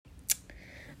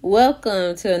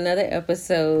Welcome to another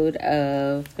episode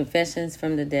of Confessions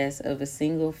from the Desk of a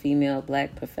Single Female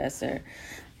Black Professor.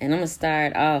 And I'm going to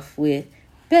start off with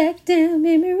Back Down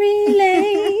Memory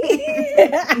Lane.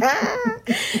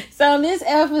 So in this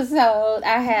episode,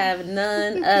 I have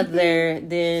none other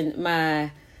than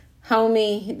my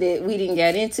homie that we didn't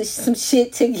get into some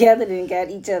shit together, didn't got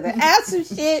each other out some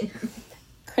shit.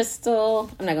 Crystal,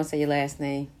 I'm not going to say your last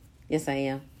name. Yes, I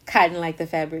am. Cotton like the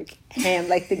fabric, ham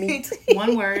like the meat.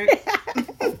 One word.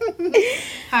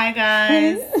 Hi,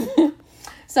 guys.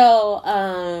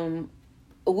 So,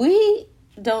 we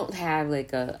don't have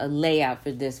like a layout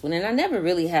for this one. And I never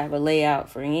really have a layout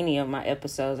for any of my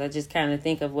episodes. I just kind of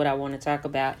think of what I want to talk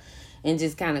about and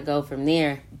just kind of go from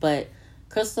there. But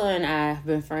Crystal and I have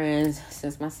been friends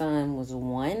since my son was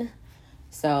 1.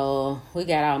 So, we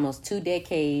got almost 2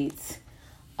 decades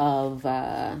of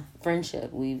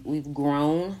friendship. We've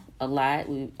grown a lot.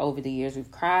 Over the years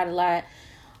we've cried a lot.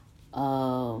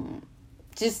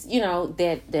 Just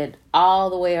that all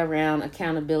the way around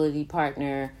accountability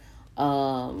partner.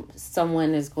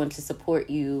 Someone is going to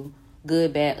support you,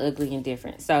 good, bad, ugly, and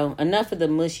different. So enough of the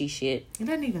mushy shit. It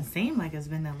doesn't even seem like it's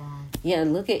been that long. Yeah,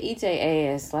 look at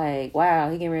EJ ass. Like,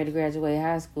 wow, he getting ready to graduate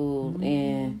high school,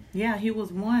 and yeah, he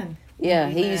was 1. Yeah,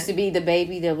 he used to be the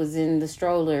baby that was in the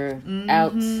stroller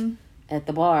out at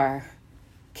the bar,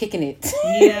 kicking it.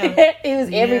 Yeah. It was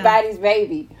everybody's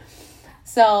baby.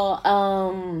 So,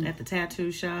 at the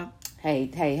tattoo shop.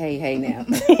 Hey now.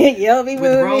 You'll be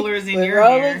with rollers in your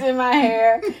rollers hair. in my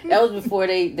hair. That was before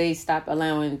they stopped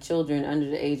allowing children under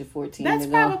the age of 14 That's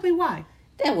to go. probably why.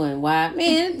 That wasn't why.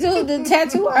 Man, dude, the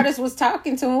tattoo artist was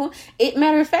talking to him.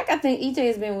 Matter of fact, I think EJ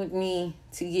has been with me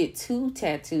to get 2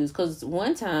 tattoos. Because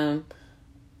one time,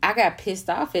 I got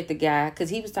pissed off at the guy because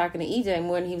he was talking to EJ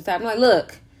more than he was talking. I'm like,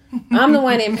 look, I'm the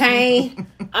one in pain.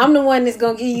 I'm the one that's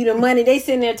going to give you the money. They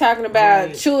sitting there talking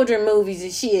about children movies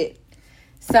and shit.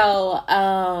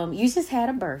 So, you just had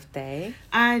a birthday.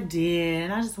 I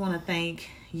did. I just want to thank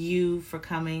you for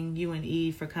coming, you and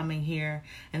Eve for coming here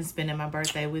and spending my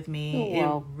birthday with me.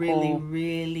 It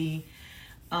really,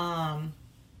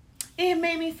 it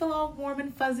made me feel all warm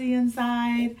and fuzzy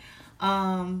inside.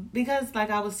 Because like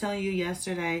I was telling you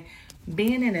yesterday,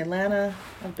 being in Atlanta,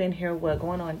 I've been here,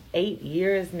 going on 8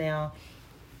 years now.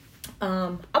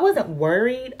 I wasn't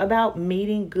worried about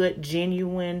meeting good,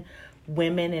 genuine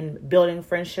women and building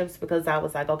friendships because I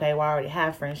was like, okay, well, I already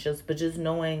have friendships, but just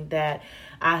knowing that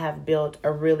I have built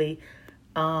a really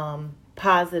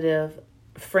positive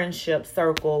friendship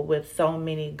circle with so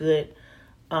many good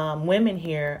women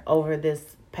here over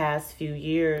this past few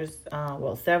years,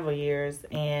 several years,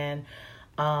 and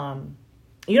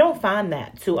you don't find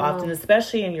that too often,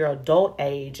 especially in your adult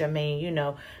age. I mean,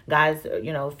 guys,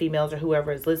 females or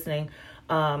whoever is listening,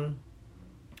 I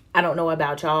don't know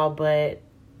about y'all, but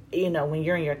when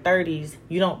you're in your 30s,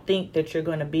 you don't think that you're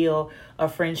going to build a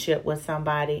friendship with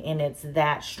somebody and it's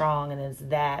that strong and it's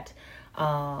that,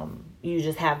 you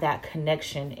just have that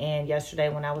connection. And yesterday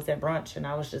when I was at brunch and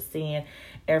I was just seeing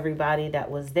everybody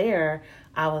that was there,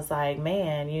 I was like,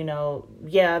 man,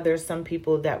 there's some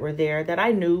people that were there that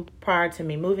I knew prior to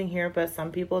me moving here, but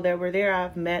some people that were there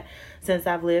I've met since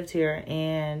I've lived here.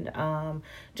 And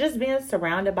just being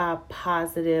surrounded by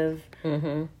positive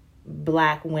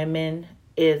Black women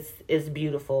is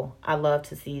beautiful. I love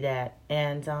to see that.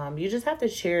 And you just have to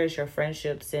cherish your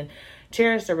friendships and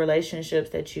cherish the relationships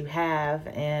that you have.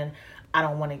 And I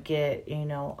don't want to get,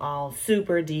 all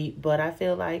super deep, but I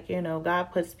feel like, God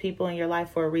puts people in your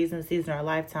life for a reason, season, or a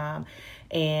lifetime.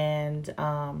 And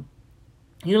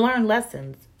you learn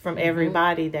lessons from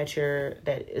everybody that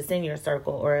is in your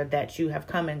circle or that you have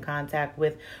come in contact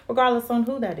with, regardless on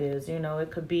who that is.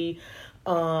 It could be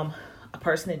a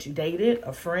person that you dated,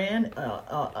 a friend,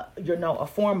 a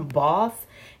former boss.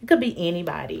 It could be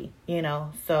anybody,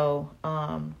 So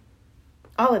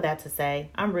all of that to say,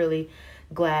 I'm really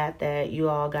glad that you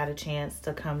all got a chance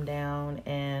to come down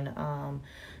and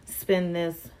spend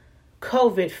this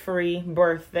COVID-free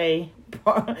birthday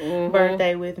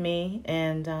with me.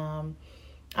 And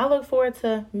I look forward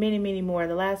to many, many more.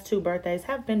 The last 2 birthdays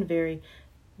have been very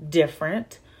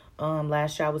different.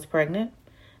 Last year I was pregnant.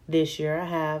 This year I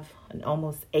have an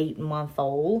almost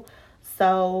 8-month-old.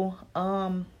 So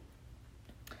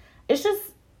it's just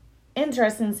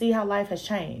interesting to see how life has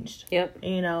changed. Yep.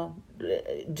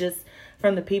 Just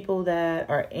from the people that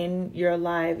are in your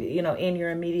life, in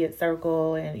your immediate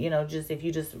circle. And, just if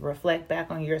you just reflect back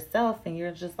on yourself and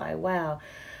you're just like, wow,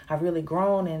 I've really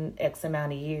grown in X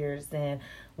amount of years. And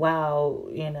wow,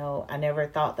 I never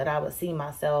thought that I would see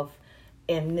myself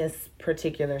in this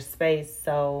particular space.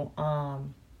 So,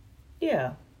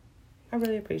 yeah. I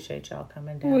really appreciate y'all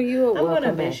coming down. Well, you're I'm welcome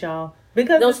gonna back. miss y'all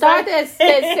because Don't it's start like, that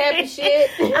sappy shit.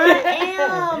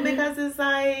 I am, because it's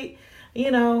like,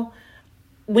 you know,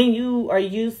 when you are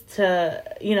used to,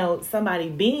 you know, somebody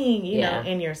being, you know,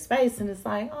 in your space, and it's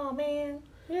like, oh man,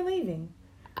 you're leaving.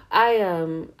 I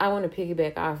want to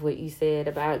piggyback off what you said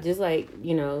about just like,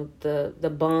 you know, the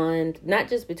bond, not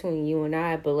just between you and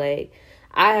I, but like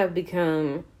I have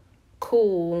become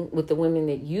cool with the women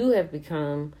that you have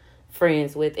become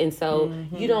friends with, and so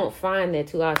you don't find that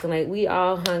too often. Like we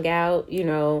all hung out, you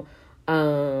know.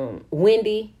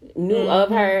 Wendy knew of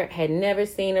her, had never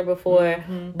seen her before,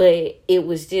 but it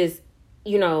was just,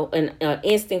 you know, an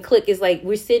instant click. It's like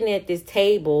we're sitting at this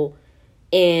table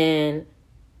and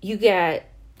you got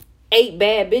 8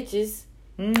 bad bitches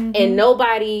and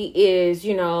nobody is,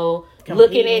 you know,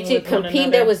 looking at you,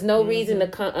 competing. There was no reason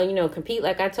to, you know, compete.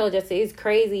 Like I told you, I said, it's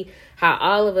crazy how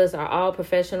all of us are all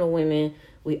professional women.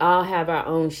 We all have our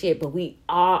own shit, but we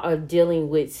all are dealing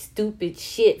with stupid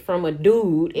shit from a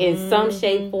dude in some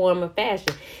shape, form, or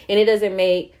fashion. And it doesn't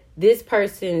make this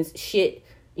person's shit,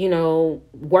 you know,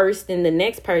 worse than the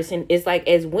next person. It's like,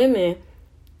 as women,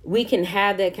 we can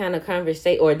have that kind of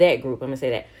conversation, or that group, I'm going to say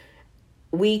that.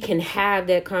 We can have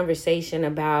that conversation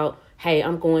about, hey,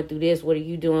 I'm going through this. What are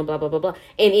you doing? Blah, blah, blah, blah.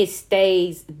 And it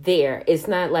stays there. It's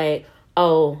not like,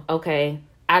 oh, okay,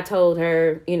 I told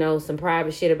her, you know, some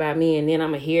private shit about me, and then I'm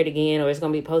going to hear it again, or it's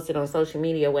going to be posted on social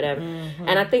media or whatever.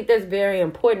 And I think that's very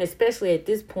important, especially at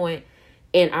this point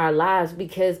in our lives,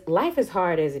 because life is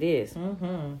hard as it is.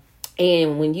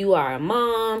 And when you are a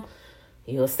mom,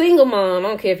 you're a single mom, I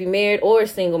don't care if you're married or a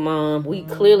single mom, we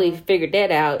clearly figured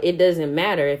that out. It doesn't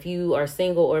matter if you are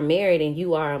single or married and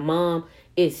you are a mom,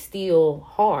 it's still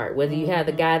hard, whether you have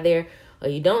the guy there or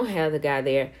you don't have the guy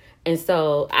there. And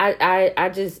so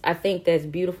I think that's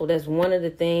beautiful. That's one of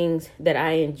the things that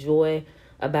I enjoy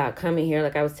about coming here.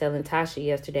 Like I was telling Tasha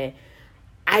yesterday,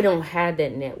 I don't have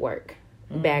that network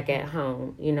back at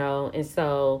home, you know. And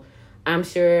so I'm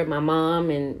sure my mom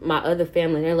and my other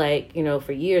family, they're like, you know,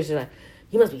 for years, they're like,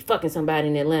 you must be fucking somebody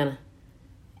in Atlanta.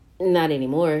 Not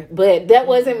anymore. But that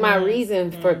wasn't my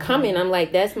reason for coming. I'm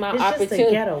like, that's my opportunity. Just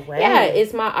to get away. Yeah,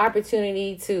 it's my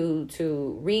opportunity to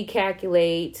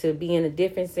recalculate, to be in a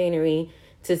different scenery,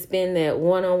 to spend that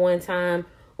one-on-one time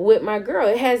with my girl.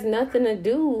 It has nothing to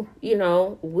do, you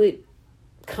know, with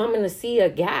coming to see a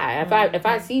guy. If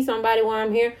I see somebody while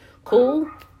I'm here, cool.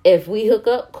 If we hook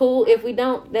up, cool. If we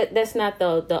don't, that's not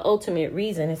the ultimate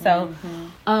reason. And so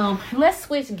let's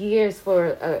switch gears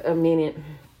for a minute.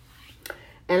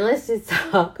 And let's just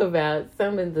talk about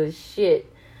some of the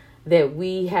shit that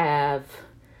we have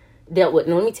dealt with.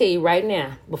 And let me tell you right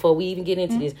now, before we even get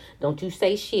into this, don't you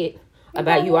say shit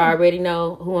about, you already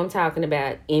know who I'm talking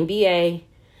about. NBA,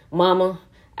 mama,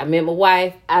 I met my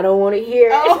wife. I don't want to hear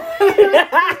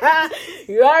it.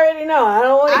 You already know. I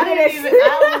don't want to hear it.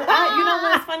 You know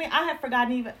what's funny? I had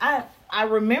forgotten I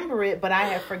remember it, but I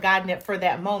had forgotten it for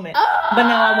that moment. But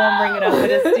no, I won't bring it up. But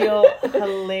it's still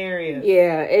hilarious.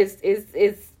 Yeah,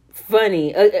 it's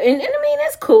funny, and I mean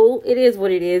that's cool. It is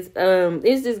what it is.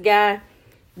 It's this guy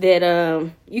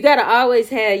that you gotta always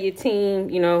have your team.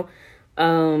 You know,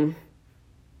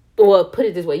 well, put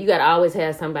it this way: you gotta always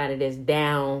have somebody that's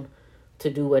down to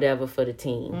do whatever for the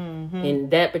team.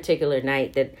 And that particular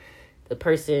night, that the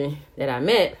person that I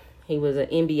met, he was an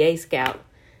NBA scout.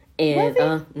 And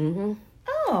oh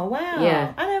wow,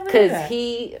 yeah, I never knew because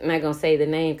that. I'm not gonna say the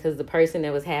name, because the person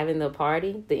that was having the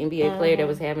party, the NBA player that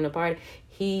was having the party,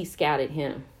 he scouted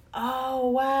him. Oh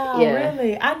wow, Yeah.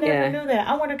 really? I never knew that.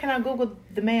 I wonder, can I Google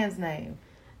the man's name?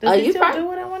 Does he still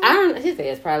do it? I wonder. I don't. His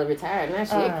ass probably retired now.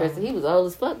 Shit, Chris, he was old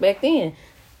as fuck back then.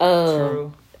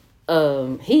 True.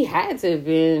 He had to have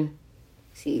been.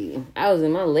 See, I was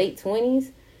in my late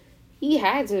 20s. He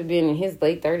had to have been in his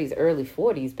late 30s, early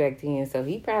 40s back then. So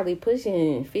he probably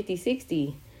pushing 50,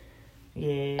 60.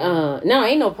 Yeah. No,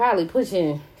 ain't no probably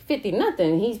pushing 50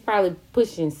 nothing. He's probably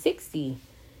pushing 60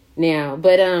 now.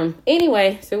 But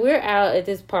anyway, so we're out at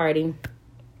this party.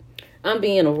 I'm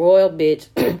being a royal bitch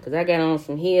because I got on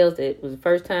some heels. It was the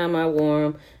first time I wore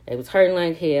them. It was hurting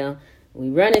like hell. We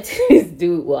run into this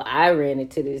dude. Well, I ran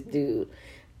into this dude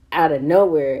out of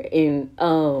nowhere. And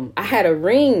I had a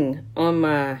ring on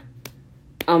my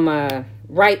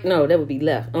right, no, that would be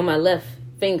left. On my left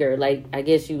finger, like I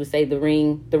guess you would say the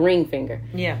ring finger.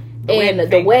 Yeah.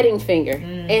 The wedding finger.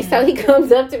 And so he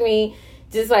comes up to me,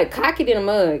 just like cock it in a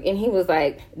mug, and he was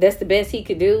like, that's the best he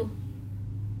could do.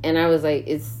 And I was like,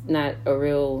 it's not a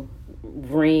real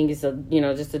ring, it's a, you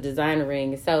know, just a designer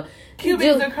ring. And so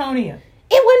Cubic zirconia.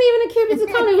 It wasn't even a cubic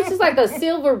zirconia. It was just like a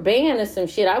silver band or some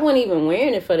shit. I wasn't even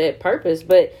wearing it for that purpose.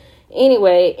 But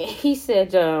anyway, he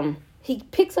said, he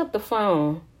picks up the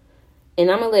phone, and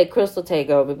I'm going to let Crystal take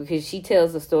over because she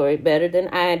tells the story better than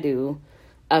I do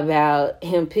about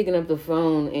him picking up the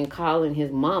phone and calling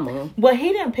his mama. Well,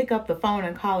 he didn't pick up the phone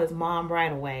and call his mom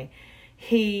right away.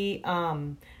 He,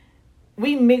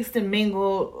 we mixed and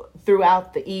mingled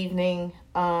throughout the evening.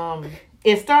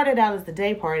 It started out as the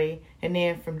day party, and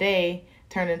then from day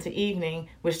turned into evening,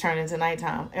 which turned into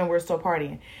nighttime, and we're still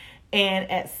partying. And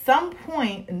at some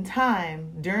point in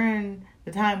time, during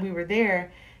the time we were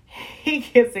there, he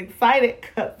gets excited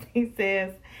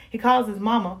because he calls his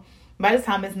mama. By this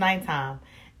time, it's nighttime.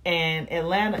 And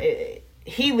Atlanta,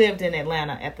 he lived in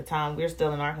Atlanta at the time. We were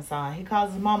still in Arkansas. He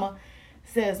calls his mama,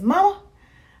 says, "Mama,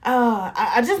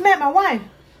 I just met my wife."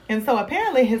 And so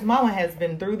apparently his mama has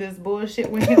been through this bullshit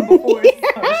with him before.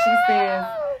 So she says,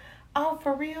 "Oh,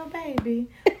 for real, baby?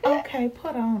 Okay,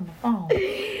 put her on the phone."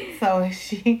 So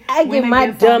I get my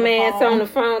dumb ass on the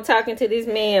phone talking to this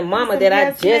man, mama, that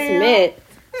I just met.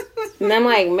 And I'm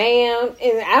like, "Ma'am,"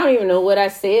 and I don't even know what I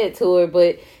said to her,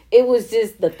 but it was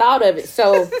just the thought of it.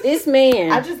 So this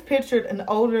man, I just pictured an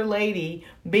older lady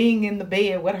being in the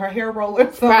bed with her hair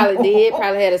rollers. Probably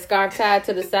had a scarf tied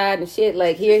to the side and shit.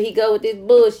 Like, here he go with this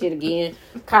bullshit again,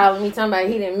 calling me talking about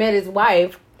he didn't met his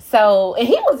wife. So, and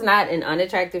he was not an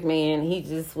unattractive man. He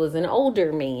just was an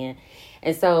older man.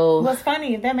 And so... What's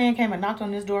funny, if that man came and knocked on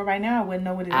this door right now, I wouldn't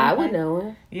know what it is. I would know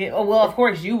him. Yeah, oh, well, of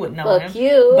course you would know him. Fuck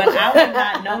you. But I would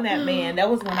not know that man. That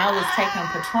was when I was taking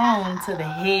Patron to the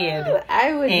head.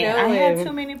 I would know him. I had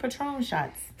too many Patron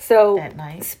shots that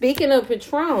night. Speaking of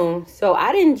Patron, so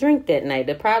I didn't drink that night.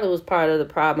 That probably was part of the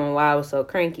problem why I was so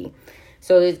cranky.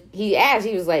 So he asked,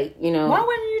 he was like, you know... Why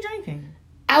weren't you drinking?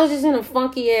 I was just in a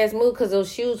funky ass mood because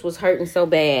those shoes was hurting so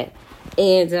bad.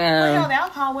 And the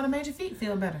alcohol would have made your feet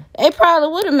feel better. It probably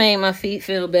would have made my feet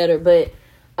feel better, but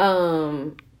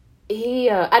I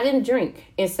didn't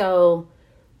drink, and so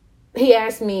he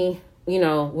asked me, you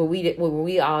know, were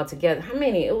we all together? How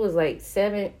many? It was like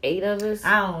 7, 8 of us.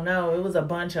 I don't know. It was a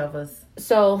bunch of us.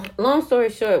 So long story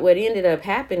short, what ended up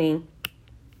happening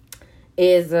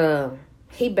is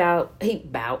he bought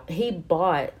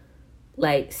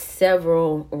like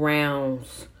several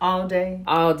rounds all day,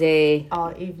 all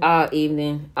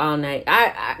evening, all night.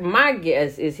 I my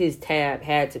guess is his tab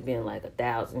had to been like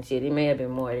 1,000 shit. It may have been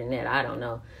more than that. I don't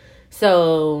know.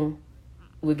 So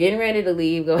we're getting ready to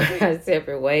leave, go our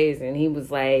separate ways, and he was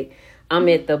like, "I'm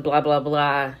at the blah blah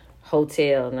blah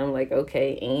hotel," and I'm like,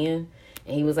 "Okay," and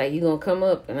he was like, "You gonna come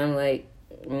up?" And I'm like,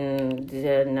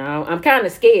 "No, I'm kind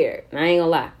of scared. I ain't gonna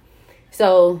lie."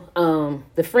 So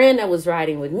the friend that was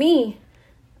riding with me,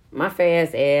 my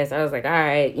fast ass, I was like, all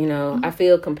right, you know, I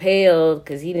feel compelled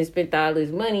because he didn't spend all his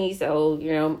money, so,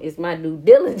 you know, it's my due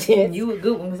diligence. You a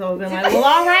good one, so I've been like, well,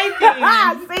 all right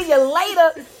then. See you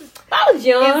later. I was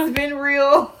young. It's been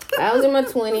real. I was in my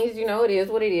 20s, you know, it is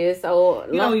what it is. So,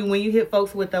 you know, when you hit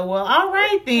folks with the, well, all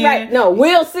right then. Right, no,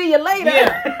 we'll see you later.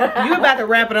 Yeah, you about to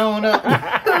wrap it on up.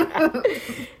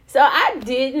 So I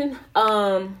didn't.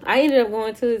 I ended up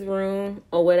going to his room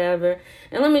or whatever.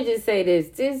 And let me just say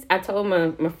this. I told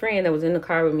my friend that was in the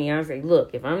car with me, I was like,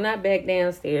 look, if I'm not back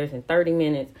downstairs in 30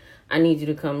 minutes, I need you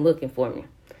to come looking for me.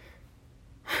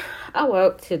 I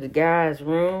walked to the guy's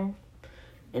room,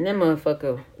 and that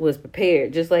motherfucker was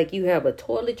prepared. Just like you have a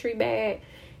toiletry bag,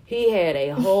 he had a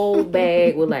whole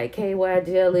bag with like KY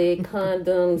jelly,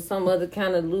 condoms, some other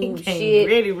kind of lube shit.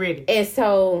 Ready. And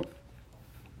so...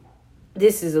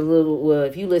 this is a little, well,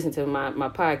 if you listen to my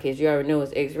podcast, you already know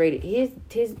it's X-rated. His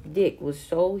dick was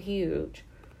so huge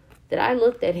that I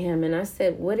looked at him and I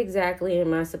said, what exactly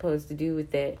am I supposed to do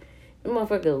with that? The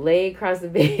motherfucker laid across the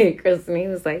bed, Chris, and he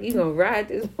was like, you gonna ride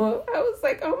this one? I was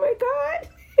like, oh my God.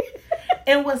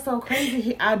 And what's so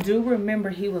crazy, I do remember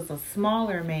he was a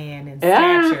smaller man in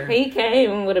stature. He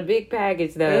came with a big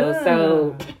package though,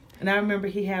 so... And I remember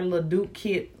he had a little Duke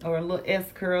kit or a little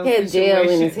S-curl. He had gel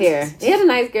in his hair. He had a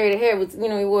nice girly hair. With, you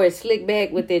know, he wore a slick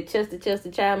back with that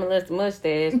Chester child molester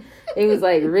mustache. It was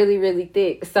like really, really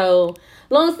thick. So,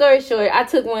 long story short, I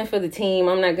took one for the team.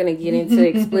 I'm not going to get into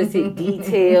explicit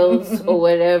details or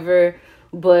whatever.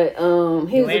 But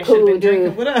he was a cool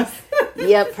dude. With us.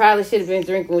 Yep, probably should have been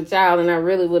drinking with y'all, and I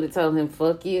really would have told him,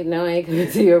 fuck you. No, I ain't coming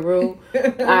to your room.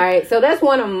 All right, so that's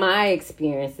one of my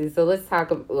experiences. So let's talk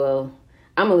about, well...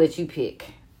 I'm going to let you pick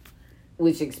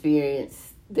which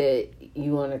experience that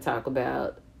you want to talk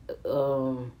about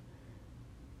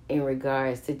in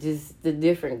regards to just the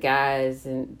different guys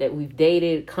and that we've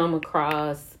dated, come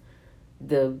across,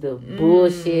 the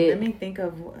bullshit. Let me think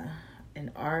of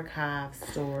an archive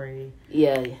story.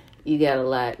 Yeah, you got a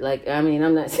lot. Like, I mean,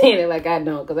 I'm not saying it like I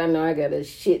don't, because I know I got a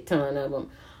shit ton of them.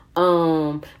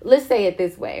 Let's say it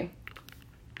this way.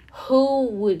 Who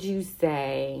would you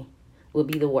say would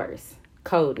be the worst?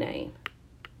 Code name.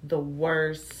 The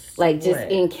worst. Like just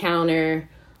encounter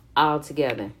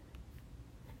altogether.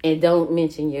 And don't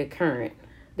mention your current.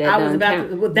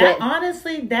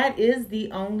 Honestly, that is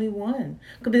the only one.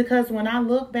 Because when I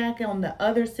look back on the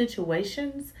other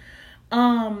situations,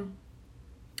 there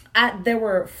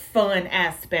were fun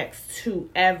aspects to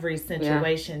every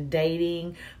situation,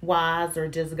 dating wise or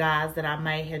just guys that I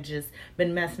may have just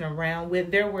been messing around with.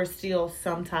 There were still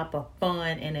some type of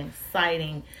fun and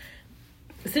exciting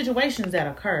situations that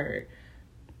occurred.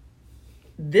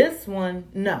 This one,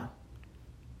 no.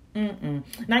 And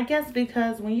I guess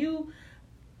because when you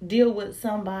deal with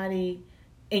somebody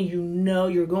and you know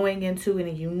you're going into it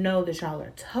and you know that y'all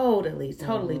are totally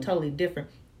different,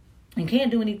 you can't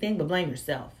do anything but blame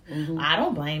yourself. I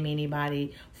don't blame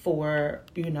anybody for,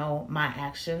 my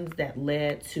actions that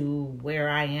led to where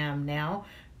I am now.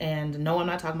 And no, I'm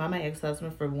not talking about my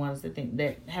ex-husband, for ones that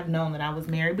have known that I was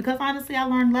married, because honestly, I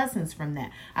learned lessons from that.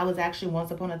 I was actually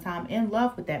once upon a time in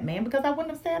love with that man, because I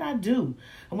wouldn't have said I do.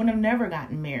 I wouldn't have never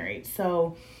gotten married.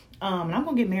 So, and I'm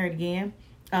going to get married again.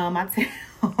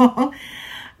 It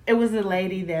was a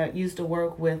lady that used to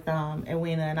work with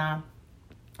Edwina and I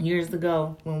years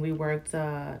ago when we worked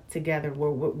together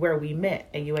where we met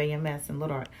at UAMS in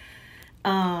Little Rock.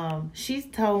 She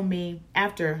told me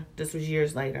this was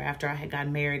years later, after I had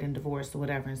gotten married and divorced or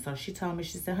whatever. And so she told me,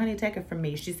 she said, honey, take it from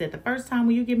me. She said, the first time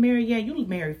when you get married, yeah, you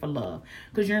marry for love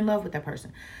because you're in love with that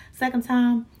person. Second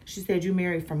time, she said, you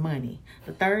marry for money.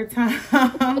 The third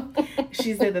time,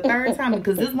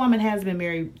 because this woman has been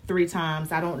married 3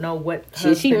 times. I don't know what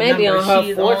she may be on her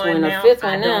 4th one or 5th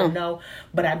one now. I don't know,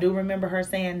 but I do remember her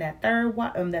saying that third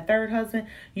husband,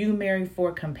 you marry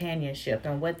for companionship.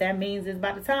 And what that means is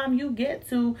by the time you get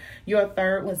to your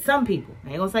third one, some people,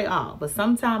 I ain't gonna say all, but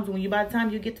sometimes by the time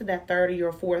you get to that third or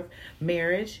your 4th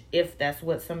marriage, if that's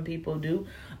what some people do,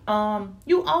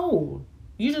 you old.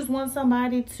 You just want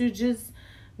somebody to just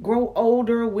grow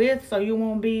older with, so you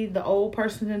won't be the old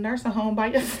person in the nursing home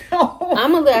by yourself.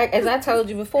 As I told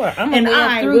you before,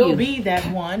 I will be that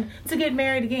one to get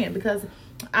married again, because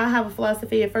I have a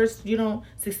philosophy. At first, you don't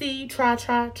succeed,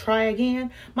 try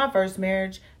again. My first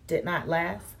marriage did not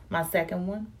last. My second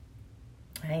one,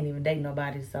 I ain't even dating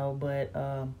nobody. So, but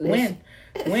when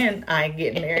I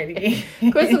get married again,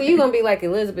 Crystal, you gonna be like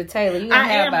Elizabeth Taylor. You gonna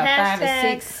have about 5 or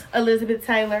 6 Elizabeth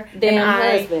Taylor. Damn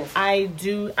husbands. I'm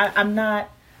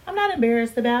not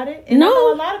embarrassed about it. And I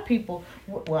know a lot of people.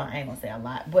 Well, I ain't gonna say a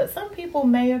lot, but some people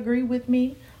may agree with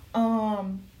me.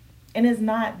 And it's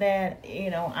not that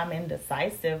I'm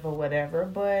indecisive or whatever,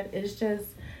 but it's just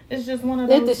one of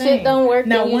those things. If the shit don't work,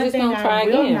 now, then one thing I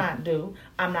will again. not do,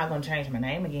 I'm not gonna change my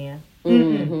name again.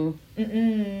 Nope,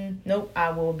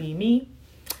 I will be me.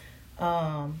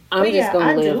 I'm just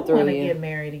gonna live through you. I do want to get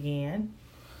married again.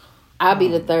 I'll be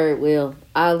the third wheel.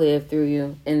 I'll live through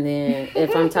you. And then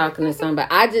if I'm talking to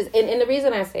somebody, and the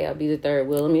reason I say I'll be the third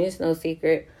wheel, I mean, it's no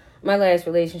secret. My last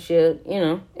relationship,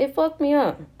 it fucked me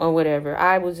up or whatever.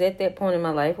 I was at that point in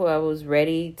my life where I was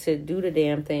ready to do the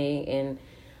damn thing.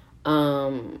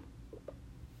 And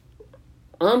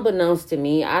unbeknownst to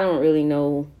me, I don't really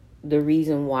know the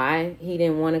reason why he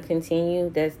didn't want to continue.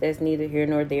 That's neither here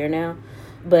nor there now.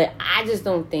 But I just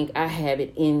don't think I have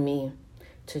it in me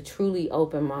to truly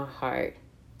open my heart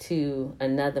to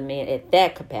another man at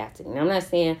that capacity. Now, I'm not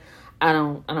saying I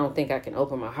don't think I can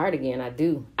open my heart again. I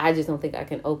do. I just don't think I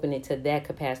can open it to that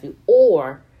capacity,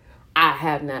 or I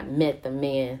have not met the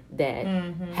man that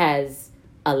has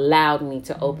allowed me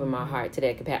to open my heart to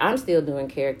that capacity. I'm still doing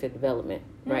character development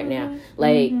right now.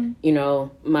 Like,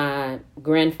 my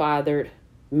grandfathered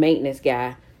maintenance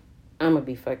guy, I'm going to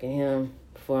be fucking him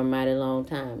for a mighty long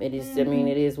time. It is, it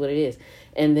is what it is.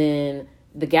 And then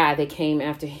the guy that came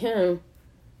after him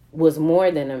was more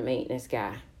than a maintenance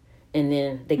guy. And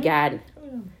then the guy,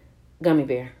 Gummy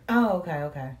Bear. Oh,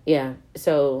 okay. Yeah.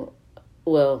 So,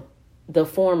 the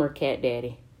former cat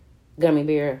daddy, Gummy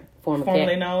Bear,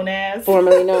 formerly known as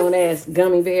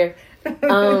Gummy Bear.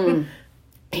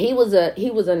 He was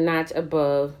a notch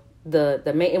above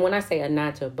the main. And when I say a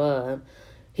notch above,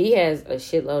 he has a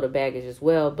shitload of baggage as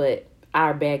well, but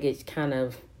our baggage kind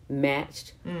of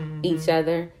matched each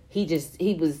other. He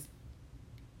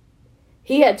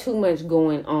had too much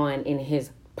going on in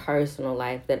his personal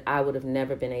life that I would have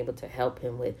never been able to help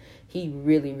him with. He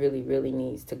really, really, really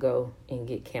needs to go and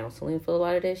get counseling for a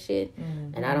lot of that shit.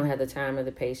 And I don't have the time or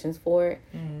the patience for it.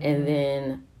 And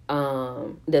then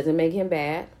doesn't make him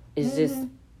bad. It's just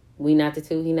we not the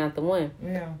two, he not the one.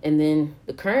 Yeah. And then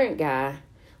the current guy,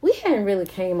 we hadn't really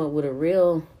came up with a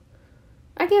real,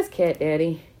 I guess, cat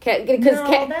daddy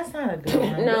No, that's not a good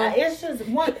one. No. It's just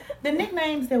one. The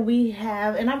nicknames that we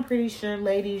have, and I'm pretty sure,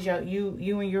 ladies,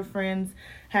 you and your friends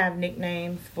have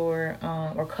nicknames for,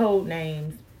 or code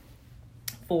names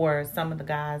for some of the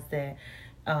guys that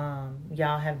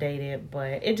y'all have dated.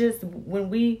 But it just,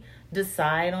 when we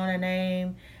decide on a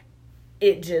name,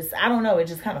 it just, I don't know, it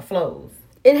just kind of flows.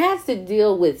 It has to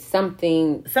deal with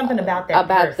something about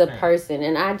that the person.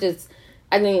 And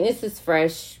I mean, this is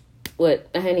fresh. I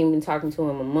hadn't even been talking to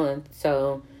him a month,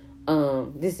 so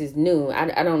this is new.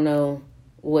 I don't know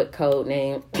what code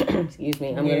name. Excuse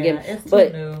me. I'm gonna give. It's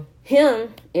but too new.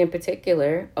 Him in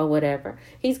particular, or whatever,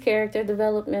 he's character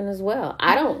development as well.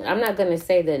 I'm not gonna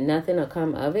say that nothing will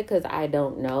come of it because I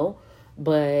don't know,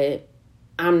 but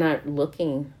I'm not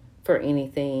looking for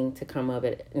anything to come of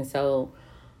it, and so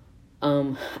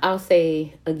I'll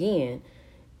say again.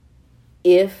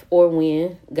 If or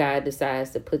when God decides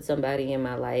to put somebody in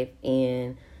my life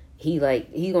and he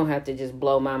gonna have to just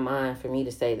blow my mind for me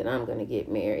to say that I'm gonna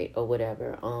get married or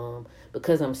whatever.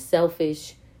 Because I'm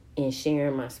selfish in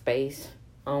sharing my space.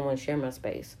 I don't want to share my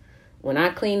space. When I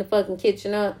clean the fucking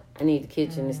kitchen up, I need the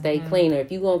kitchen to stay cleaner.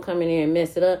 If you gonna come in there and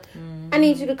mess it up, I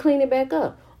need you to clean it back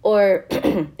up. Or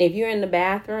if you're in the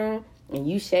bathroom and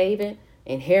you shaving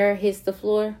and hair hits the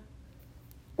floor,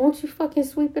 won't you fucking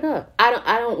sweep it up? I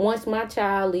don't once my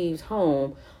child leaves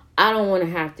home, I don't want to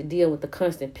have to deal with the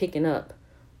constant picking up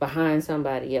behind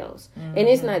somebody else. And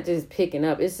it's not just picking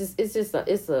up. It's a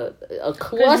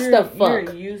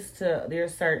clusterfuck.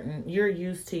 You're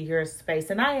used to your space,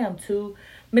 and I am too.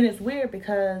 I mean, it's weird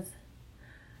because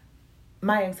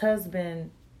my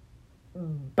ex-husband,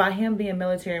 by him being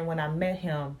military, and when I met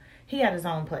him, he had his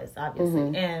own place,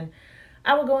 obviously, and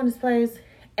I would go in this place.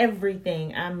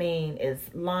 Everything, I mean, is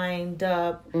lined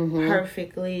up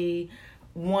perfectly.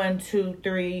 1, 2,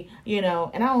 3, and I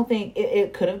don't think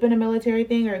it could have been a military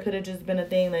thing, or it could have just been a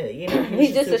thing that,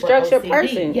 he's just a structured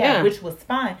person. Yeah, which was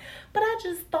fine. But I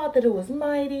just thought that it was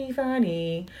mighty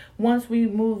funny once we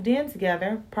moved in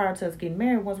together, prior to us getting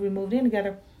married, once we moved in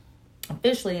together,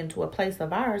 officially into a place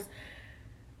of ours,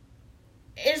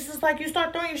 it's just like you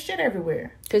start throwing your shit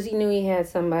everywhere. Because he knew he had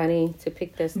somebody to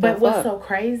pick that stuff up. But what's up. so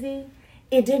crazy,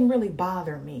 it didn't really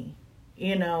bother me,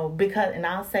 because, and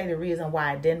I'll say the reason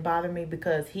why it didn't bother me,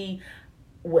 because he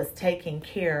was taking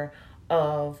care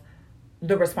of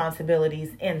the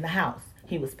responsibilities in the house.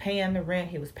 He was paying the rent,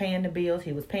 he was paying the bills,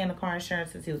 he was paying the car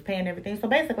insurances, he was paying everything. So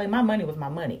basically my money was my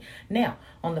money. Now,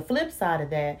 on the flip side of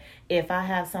that, if I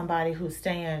have somebody who's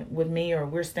staying with me, or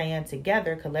we're staying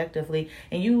together collectively,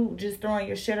 and you just throwing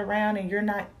your shit around and you're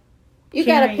not, you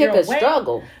gotta pick a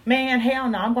struggle. Man, hell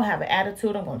no. I'm gonna have an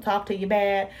attitude. I'm gonna talk to you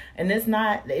bad. And that's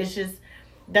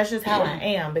just how I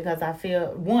am, because I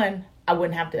feel, one,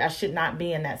 I should not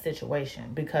be in that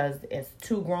situation, because as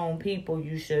two grown people,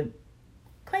 you should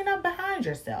clean up behind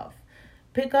yourself.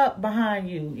 Pick up behind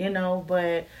you,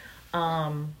 but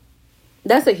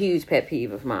that's a huge pet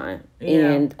peeve of mine.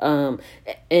 Yeah.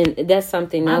 And that's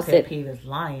something else. My pet peeve is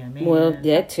lying, man. Well,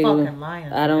 that too. Fucking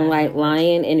lying. I don't like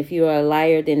lying, and if you are a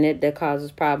liar, then that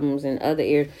causes problems in other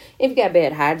areas. If you got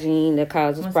bad hygiene, that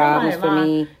causes problems for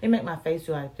me. It make my face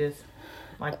do like this,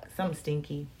 like something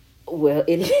stinky. Well,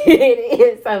 it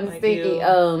is something sticky.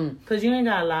 Cause you ain't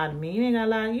gotta lie to me. You ain't gotta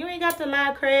lie. You ain't got to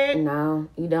lie, Craig. No,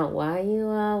 you don't. Why you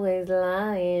always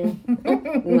lying?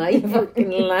 Why you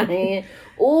fucking lying?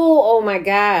 Oh my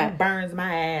God! It burns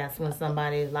my ass when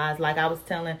somebody lies. Like I was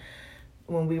telling,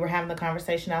 when we were having the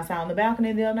conversation outside on the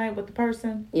balcony the other night with the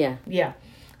person. Yeah.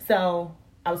 So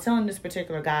I was telling this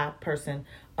particular person,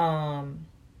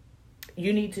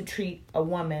 you need to treat a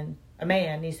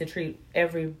man needs to treat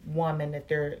every woman that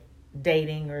they're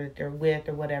dating or that they're with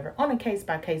or whatever on a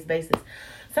case-by-case basis.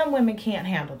 Some women can't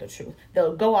handle the truth.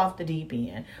 They'll go off the deep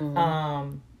end.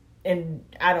 And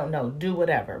I don't know, do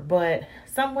whatever. But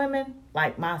some women,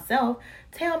 like myself,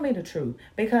 tell me the truth.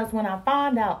 Because when I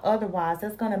find out otherwise,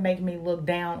 that's going to make me look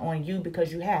down on you,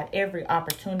 because you had every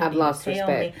opportunity to tell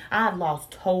me. I've lost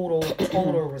total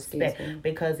respect.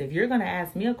 Because if you're going to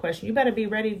ask me a question, you better be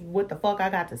ready what the fuck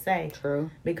I got to say. True.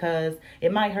 Because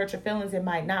it might hurt your feelings, it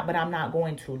might not, but I'm not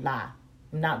going to lie.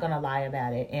 I'm not going to lie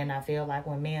about it. And I feel like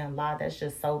when men lie, that's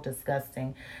just so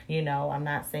disgusting. I'm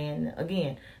not saying,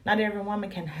 again, not every woman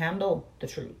can handle the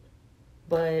truth,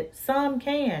 but some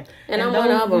can. And I'm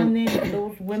one of them.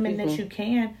 Those women that you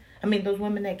can, those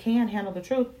women that can handle the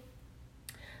truth,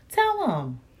 tell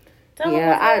them.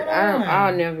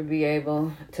 I'll never be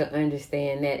able to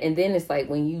understand that. And then it's like,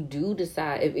 when you do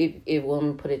decide, if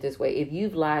women put it this way, if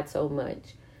you've lied so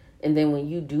much, and then when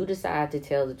you do decide to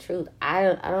tell the truth, I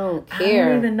don't care. I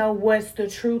don't even know what's the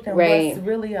truth and what's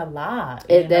really a lie.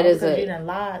 That is you done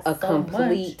lied a so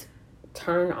complete much.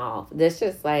 turn off. That's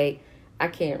just like, I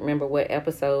can't remember what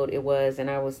episode it was, and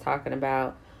I was talking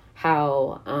about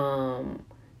how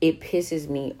it pisses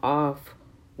me off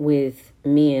with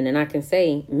men, and I can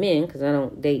say men because I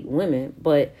don't date women,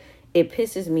 but it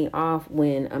pisses me off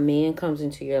when a man comes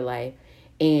into your life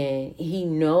and he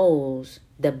knows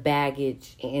the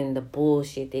baggage and the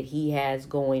bullshit that he has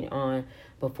going on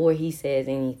before he says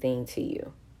anything to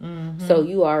you. Mm-hmm. So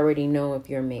you already know if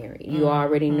you're married. You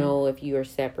already know if you are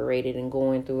separated and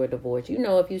going through a divorce. You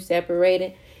know if you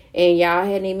separated and y'all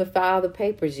hadn't even filed the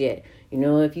papers yet. You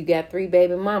know if you got 3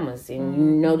 baby mamas and you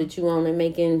know that you only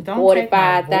making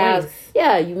 $45,000.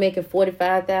 Yeah, you making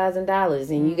 $45,000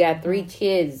 and you got 3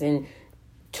 kids and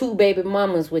 2 baby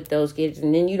mamas with those kids,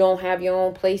 and then you don't have your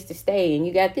own place to stay, and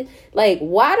you got this. Like,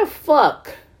 why the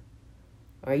fuck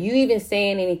are you even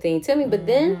saying anything to me? But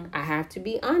then I have to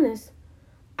be honest.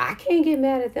 I can't get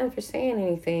mad at them for saying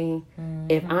anything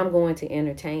if I'm going to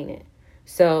entertain it.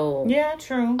 So yeah,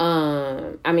 true.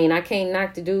 I mean, I can't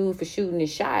knock the dude for shooting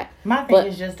his shot. My thing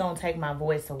is just don't take my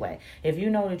voice away. If you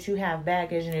know that you have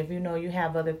baggage and if you know you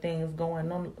have other things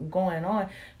going on,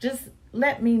 just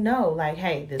let me know. Like,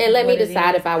 hey, this and let me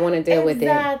decide if I want to deal with it.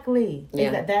 Exactly.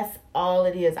 Yeah. That's all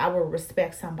it is. I will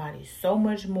respect somebody so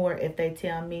much more if they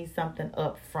tell me something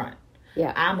up front.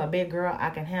 Yeah, I'm a big girl.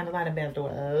 I can handle it. I've been through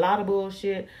a lot of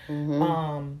bullshit.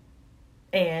 And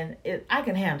I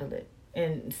can handle it.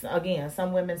 And again,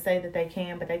 some women say that they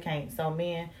can, but they can't. So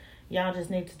men, y'all just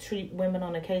need to treat women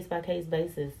on a case-by-case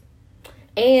basis.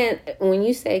 And when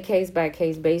you say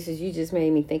case-by-case basis, you just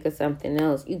made me think of something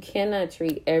else. You cannot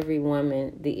treat every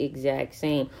woman the exact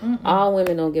same. All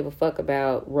women don't give a fuck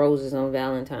about roses on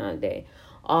Valentine's Day.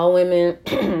 All women,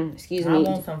 excuse me. I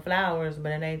want some flowers,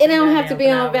 but it ain't. It don't have to be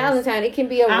on Valentine's. It can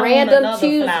be a random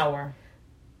Tuesday. Flower.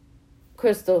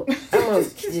 Crystal, I'm going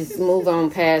to just move on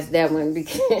past that one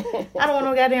because I don't want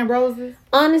no goddamn roses.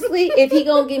 Honestly, if he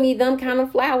going to give me them kind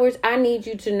of flowers, I need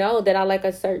you to know that I like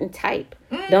a certain type.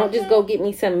 Don't just go get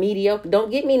me some mediocre. Don't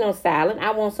get me no silent.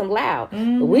 I want some loud.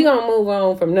 But we going to move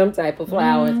on from them type of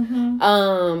flowers.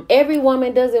 Every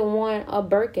woman doesn't want a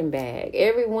Birkin bag.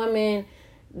 Every woman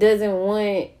doesn't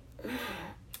want...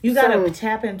 You got to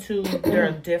tap into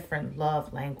their different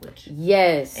love language.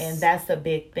 Yes. And that's a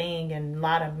big thing. And a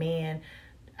lot of men,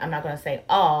 I'm not going to say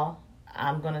all,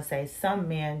 I'm going to say some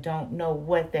men don't know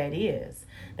what that is.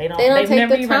 They've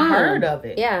never even heard of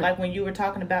it. Yeah. Like when you were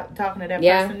talking to that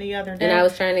person the other day. And I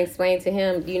was trying to explain to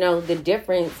him, the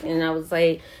difference. And I was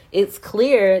like, it's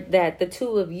clear that the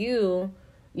two of you,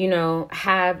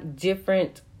 have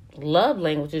different love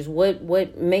languages.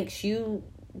 What makes you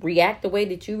react the way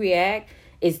that you react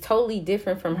is totally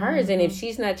different from hers. And if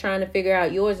she's not trying to figure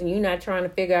out yours and you're not trying to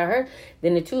figure out her,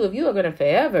 then the two of you are going to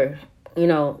forever,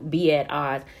 be at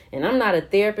odds. And I'm not a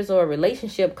therapist or a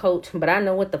relationship coach, but I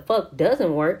know what the fuck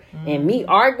doesn't work. And me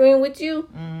arguing with you,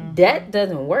 that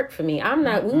doesn't work for me. I'm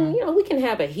not, we can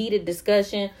have a heated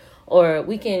discussion or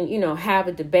we can, have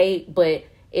a debate. But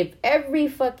if every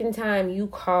fucking time you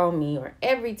call me or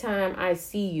every time I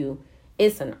see you,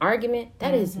 it's an argument,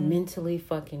 that is mentally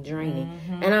fucking draining.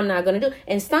 And I'm not going to do it.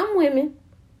 And some women,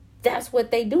 that's what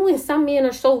they do. And some men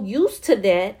are so used to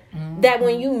that, that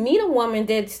when you meet a woman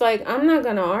that's like, I'm not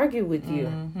going to argue with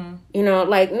you.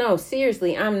 No,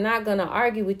 seriously, I'm not going to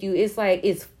argue with you. It's like,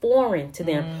 it's foreign to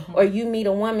them. Or you meet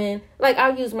a woman, like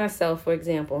I'll use myself, for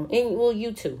example. And well,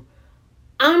 you too.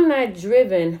 I'm not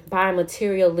driven by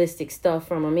materialistic stuff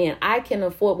from a man. I can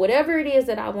afford whatever it is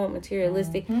that I want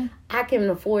materialistic. I can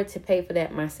afford to pay for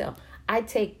that myself. I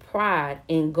take pride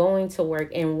in going to work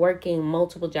and working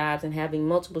multiple jobs and having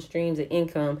multiple streams of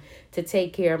income to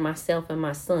take care of myself and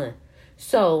my son.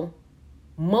 So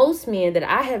most men that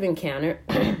I have encountered,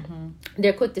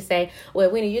 they're quick to say,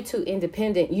 well, Winnie, you're too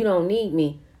independent. You don't need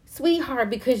me. Sweetheart,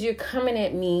 because you're coming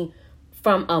at me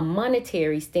from a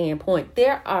monetary standpoint.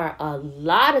 There are a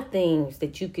lot of things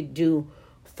that you could do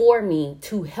for me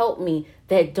to help me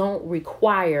that don't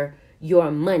require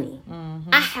your money.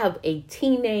 I have a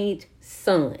teenage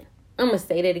son. I'm going to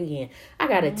say that again. I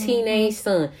got a teenage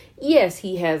son. Yes,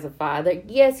 he has a father.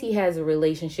 Yes, he has a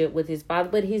relationship with his father,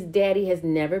 but his daddy has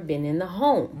never been in the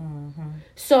home.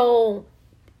 So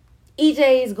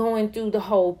EJ is going through the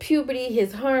whole puberty,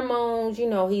 his hormones, he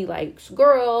likes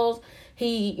girls.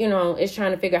 He, is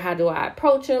trying to figure out how do I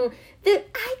approach him.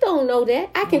 I don't know that.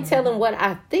 I can tell him what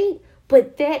I think,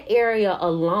 but that area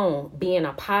alone, being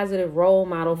a positive role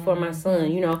model for my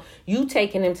son, you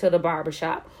taking him to the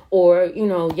barbershop or,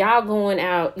 y'all going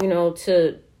out,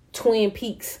 to Twin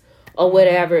Peaks or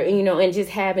whatever, and just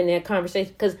having that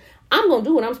conversation. Because I'm going to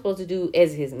do what I'm supposed to do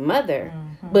as his mother.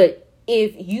 But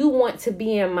if you want to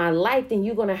be in my life, then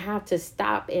you're going to have to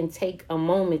stop and take a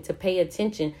moment to pay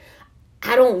attention.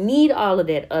 I don't need all of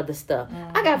that other stuff.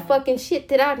 I got fucking shit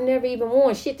that I've never even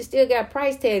worn. Shit that still got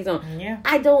price tags on. Yeah.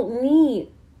 I don't need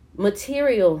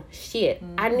material shit.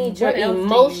 I need your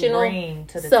emotional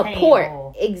support.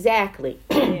 Table? Exactly.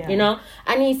 Yeah. You know,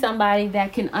 I need somebody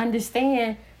that can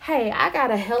understand, hey, I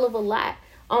got a hell of a lot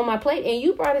on my plate. And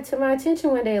you brought it to my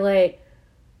attention one day, like,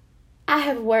 I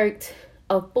have worked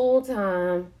a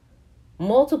full-time,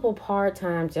 multiple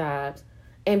part-time jobs,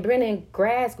 and been in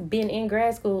grad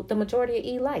school the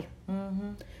majority of life.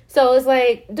 So it's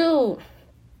like, dude,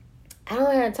 I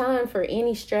don't have time for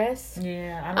any stress.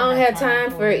 Yeah, I don't have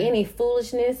time for any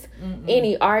foolishness,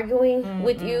 any arguing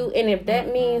with you. And if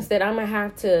that means that I'm going to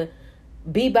have to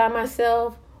be by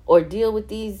myself or deal with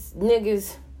these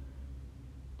niggas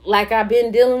like I've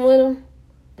been dealing with them,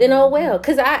 then oh well.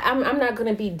 Because I'm not going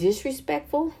to be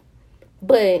disrespectful.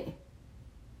 But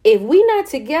if we not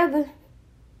together,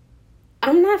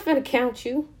 I'm not finna count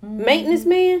you. Maintenance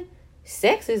man,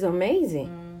 sex is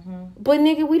amazing. But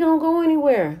nigga, we don't go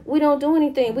anywhere. We don't do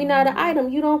anything. We not an item.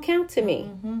 You don't count to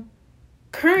me.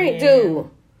 Current dude,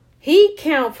 he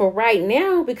count for right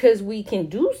now because we can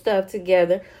do stuff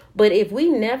together. But if we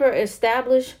never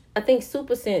establish, I think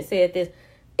Super Sense said this,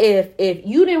 if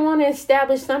you didn't want to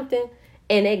establish something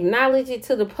and acknowledge it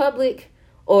to the public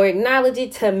or acknowledge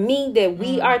it to me that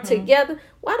we are together,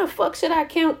 why the fuck should I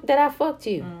count that I fucked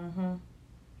you?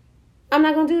 I'm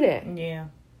not gonna do that.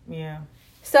 Yeah.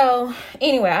 So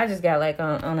anyway, I just got like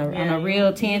on a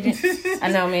real tangent. I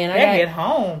know, man. I get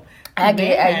home.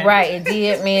 Right. It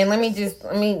did, man. Let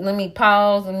me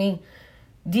pause. Let me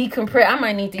decompress. I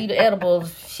might need to eat edible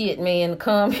shit, man, to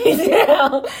calm me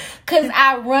down. Cause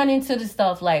I run into the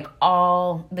stuff like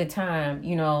all the time,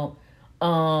 you know.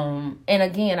 And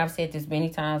again, I've said this many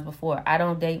times before. I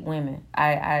don't date women.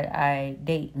 I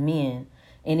date men,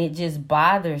 and it just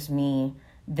bothers me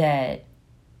that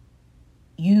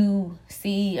you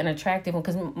see an attractive one,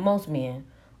 because most men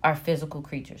are physical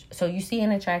creatures. So you see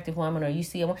an attractive woman, or you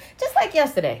see a woman, just like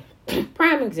yesterday.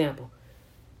 Prime example.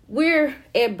 We're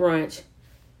at brunch.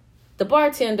 The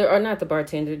bartender, or not the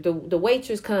bartender, the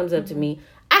waitress comes up to me.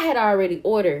 I had already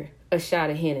ordered a shot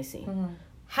of Hennessy.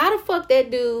 How the fuck that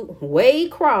dude,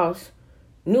 Wade Cross,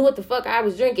 knew what the fuck I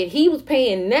was drinking? He was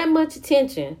paying that much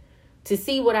attention to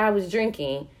see what I was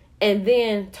drinking, and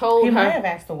then told her. He might have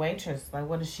asked the waitress, like,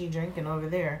 what is she drinking over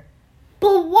there?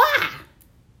 But why?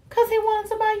 Because he wanted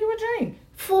to buy you a drink.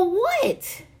 For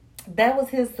what? That was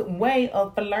his way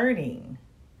of flirting.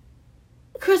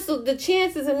 Crystal, the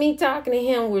chances of me talking to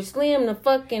him were slim to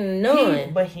fucking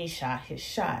none. But he shot his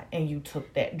shot, and you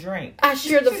took that drink. I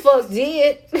sure the fuck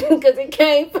did. Because it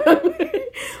came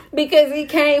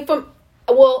from...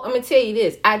 Well, I'm going to tell you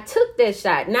this. I took that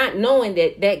shot not knowing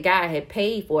that guy had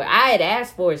paid for it. I had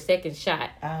asked for a second shot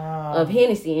of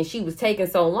Hennessy, and she was taking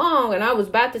so long, and I was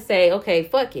about to say, okay,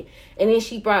 fuck it. And then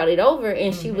she brought it over,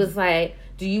 and she was like,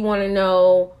 do you want to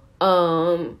know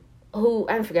who...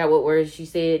 I forgot what words she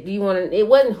said. Do you want to... It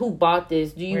wasn't who bought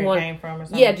this. Do you where want... it came from or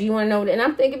something? Yeah, do you want to know... And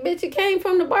I'm thinking, bitch, it came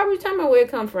from the bar. We talking about where it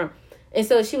come from. And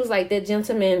so she was like, that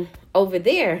gentleman over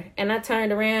there. And I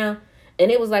turned around,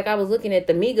 and it was like I was looking at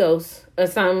the Migos or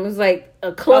something. It was like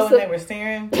a cluster. Oh, and they were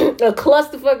staring? A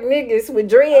clusterfuck niggas with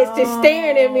dreads just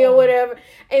staring at me or whatever.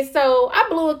 And so I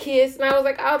blew a kiss, and I was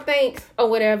like, oh, thanks, or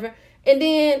whatever. And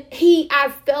then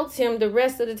I felt him the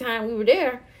rest of the time we were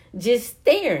there just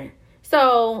staring.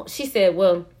 So she said,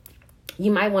 well,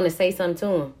 you might want to say something to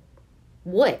him.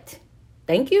 What?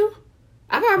 Thank you?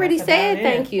 I've already said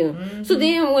thank you. So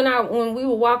then when we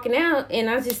were walking out, and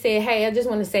I just said, hey, I just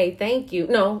want to say thank you.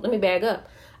 No, let me back up.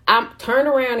 I turned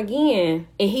around again,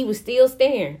 and he was still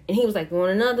staring. And he was like, you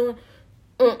want another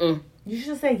one? You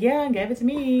should say, yeah, and gave it to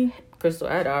me. Crystal,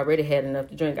 I'd already had enough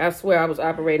to drink. I swear I was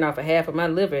operating off of half of my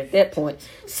liver at that point.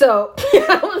 So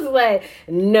I was like,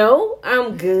 no,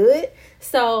 I'm good.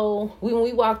 So when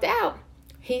we walked out,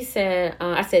 he said,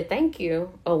 I said, thank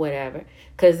you, or whatever.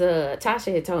 Because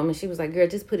Tasha had told me, she was like, girl,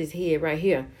 just put his head right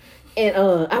here. And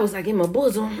I was like, in my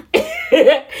bosom.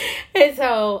 And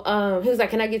so he was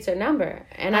like, can I get your number?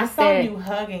 And I saw said, you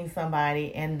hugging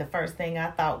somebody, and the first thing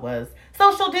I thought was,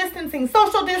 social distancing.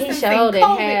 He showed it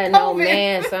had no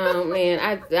mask on,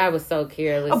 man. I was so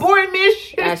careless. Abort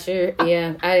mission. I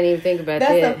didn't even think about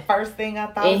that. That's the first thing I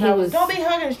thought. And don't be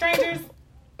hugging strangers.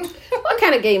 I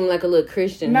kind of gave him like a little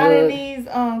Christian Not hug. in these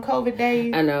COVID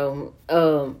days. I know.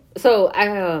 So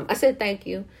I said thank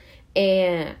you,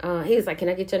 and he was like, "Can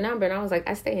I get your number?" And I was like,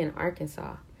 "I stay in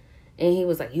Arkansas," and he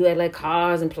was like, "You had like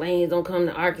cars and planes don't come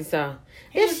to Arkansas."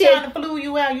 He was trying to flew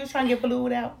you out. You was trying to get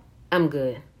flued out. I'm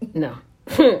good. No,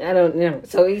 I don't know.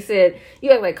 So he said,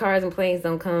 you act like cars and planes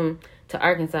don't come to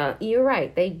Arkansas. You're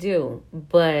right, they do.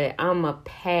 But I'm a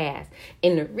pass.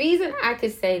 And the reason I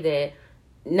could say that,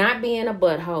 not being a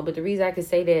butthole, but the reason I could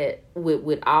say that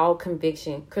with all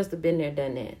conviction, Crystal been there,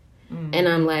 done that. Mm-hmm. And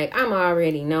I'm like, I'm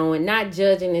already knowing, not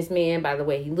judging this man by the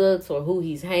way he looks or who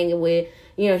he's hanging with.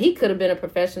 You know, he could have been a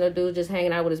professional dude just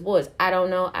hanging out with his boys. I don't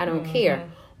know. I don't care.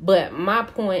 But my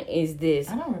point is this.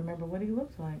 I don't remember what he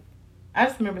looks like. I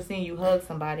just remember seeing you hug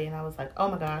somebody and I was like, oh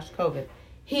my gosh, COVID.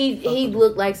 He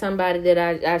looked like somebody that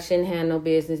I shouldn't have no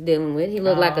business dealing with. He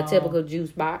looked like a typical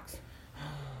juice box.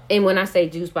 And when I say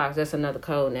juice box, that's another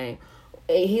code name.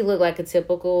 He looked like a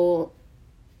typical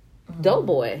dope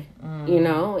boy, you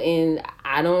know, and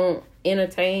I don't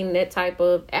entertain that type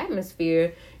of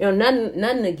atmosphere. You know,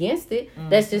 nothing against it.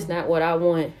 That's just not what I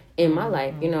want in my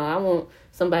life. You know, I want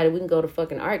somebody we can go to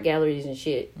fucking art galleries and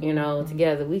shit, you know,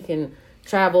 together. We can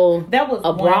travel that was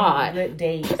abroad. One good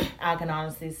date. I can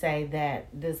honestly say that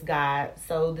this guy,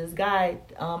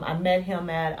 I met him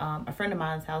at a friend of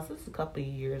mine's house. This was a couple of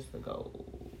years ago.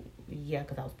 Yeah,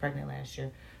 because I was pregnant last year.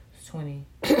 It was 20.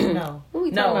 No.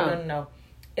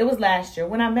 It was last year.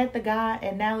 When I met the guy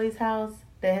at Natalie's house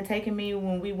that had taken me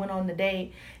when we went on the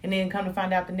date, and then come to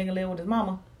find out the nigga lived with his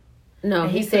mama. No,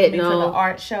 and he said took me no. to the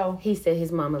art show. He said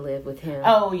his mama lived with him.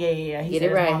 Oh, yeah. He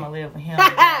said his mama lived with him.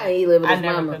 He lived with his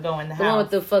mama. I never could go in the house. The one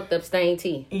with the fucked up stained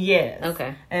tea. Yes.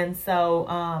 Okay. And so,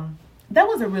 that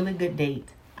was a really good date.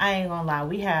 I ain't gonna lie.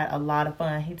 We had a lot of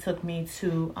fun. He took me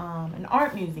to an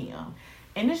art museum.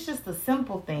 And it's just the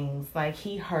simple things. Like,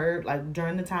 he heard, like,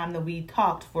 during the time that we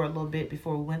talked for a little bit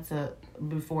before we went on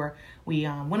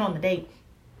the date,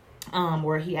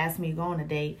 where he asked me to go on a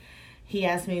date. He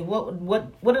asked me,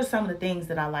 what are some of the things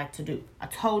that I like to do? I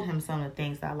told him some of the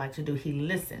things that I like to do. He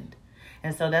listened.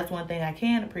 And so that's one thing I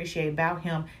can appreciate about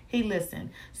him. He listened.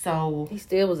 So he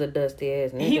still was a dusty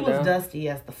ass nigga. He was dusty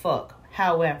as the fuck.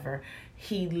 However,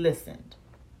 he listened.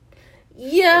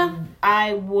 Yeah.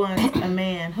 I want a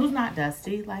man who's not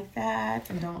dusty like that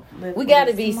and don't live. We got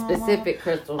to be specific,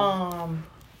 Crystal.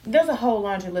 There's a whole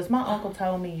laundry list. My uncle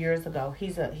told me years ago. He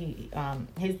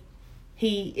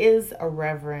is a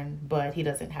reverend, but he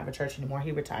doesn't have a church anymore.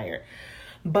 He retired.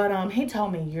 But he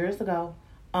told me years ago,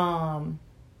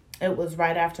 it was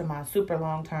right after my super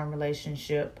long-term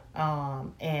relationship,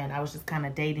 and I was just kind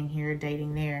of dating here,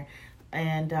 dating there.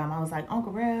 And I was like,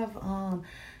 Uncle Rev,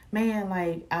 man,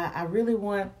 like, I really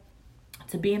want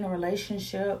to be in a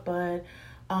relationship, but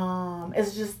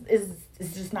it's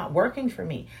just not working for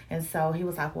me. And so he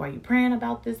was like, well, are you praying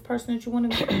about this person that you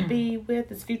want to be with,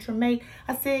 this future mate?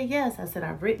 I said, yes. I said,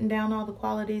 I've written down all the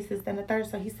qualities, this, and the third.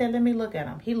 So he said, let me look at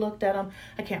them. He looked at them.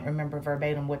 I can't remember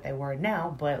verbatim what they were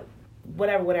now, but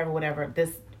whatever.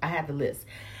 I had the list.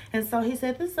 And so he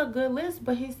said, this is a good list.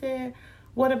 But he said,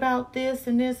 what about this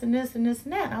and this and this and this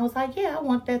and that? And I was like, yeah, I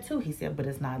want that too. He said, but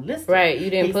it's not listed. Right, you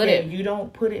didn't put it. You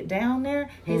don't put it down there.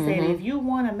 He said, if you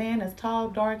want a man that's tall,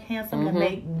 dark, handsome, to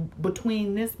make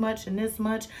between this much and this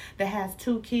much, that has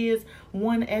 2 kids,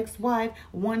 1 ex-wife,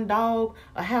 1 dog,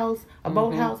 a house, a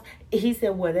boathouse. He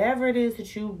said, whatever it is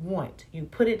that you want, you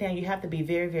put it down. You have to be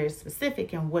very, very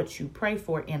specific in what you pray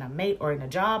for in a mate or in a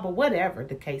job or whatever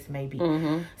the case may be.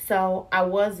 So I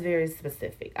was very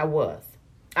specific.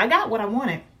 I got what I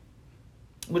wanted,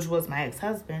 which was my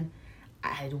ex-husband.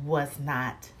 I was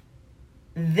not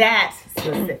that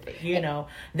specific. You know,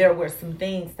 there were some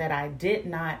things that I did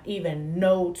not even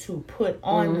know to put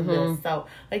on the list. So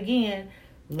again,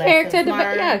 character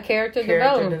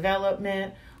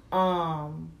development,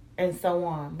 and so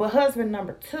on. But husband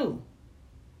number 2,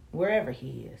 wherever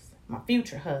he is, my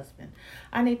future husband,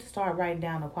 I need to start writing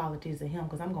down the qualities of him,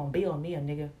 because I'm gonna build me a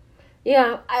nigga.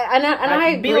 Yeah,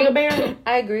 I agree.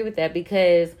 I agree with that,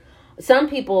 because some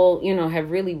people, you know, have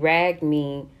really ragged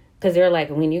me, because they're like,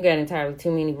 when you got entirely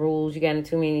too many rules, you got into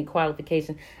too many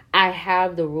qualifications. I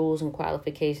have the rules and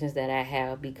qualifications that I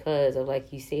have because of,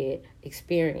 like you said,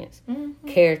 experience,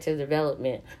 character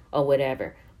development, or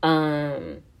whatever.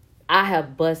 I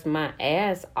have bust my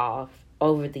ass off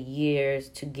over the years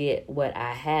to get what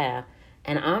I have.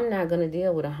 And I'm not going to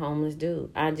deal with a homeless dude.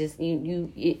 I just,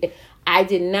 I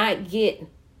did not get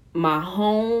my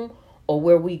home or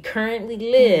where we currently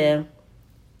live.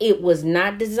 It was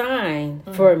not designed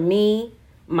for me,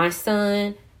 my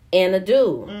son, and a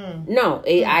dude. No,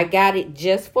 I got it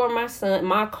just for my son.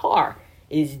 My car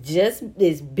is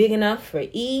big enough for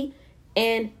E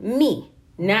and me,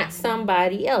 not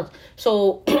somebody else.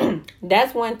 So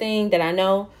that's one thing that I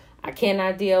know I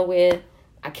cannot deal with.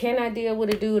 I cannot deal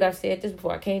with a dude. I've said this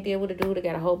before. I can't deal with a dude that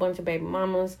got a whole bunch of baby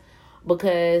mamas,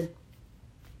 because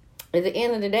at the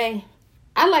end of the day,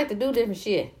 I like to do different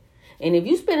shit. And if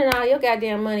you spending all your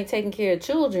goddamn money taking care of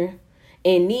children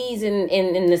and needs and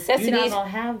necessities,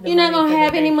 you're not gonna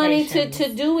have any money vacations.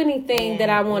 to do anything that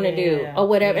I want to do or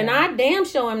whatever. And I damn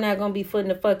sure I'm not gonna be footing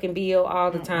the fucking bill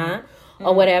all the time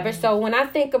or whatever. So when I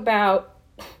think about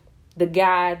the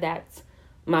guy that's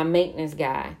my maintenance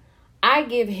guy, I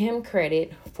give him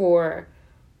credit for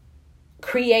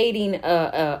creating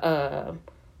a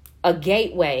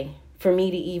gateway for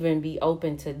me to even be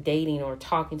open to dating or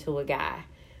talking to a guy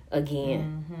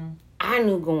again. I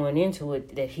knew going into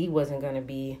it that he wasn't going to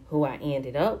be who I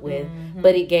ended up with,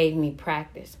 but it gave me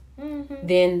practice.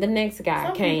 Then the next guy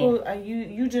Some came. People,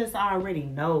 you just already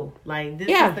know. Like, this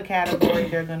is the category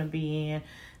they're going to be in.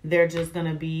 They're just going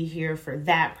to be here for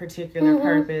that particular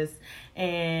purpose.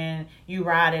 And you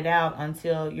ride it out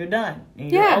until you're done.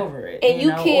 And you're over it. And you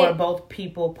can't. Or both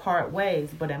people part ways.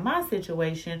 But in my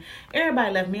situation,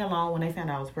 everybody left me alone when they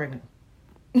found out I was pregnant.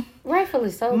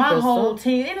 Rightfully so. My whole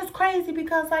team. It is crazy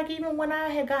because, like, even when I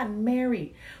had gotten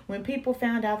married, when people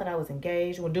found out that I was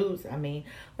engaged, when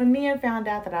men found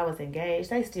out that I was engaged,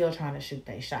 they still trying to shoot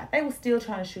their shot. They was still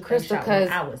trying to shoot their shot when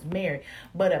I was married.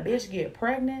 But a bitch get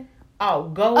pregnant,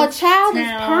 a child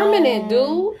is permanent,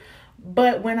 dude.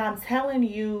 But when I'm telling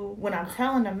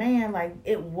a man, like,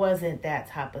 it wasn't that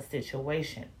type of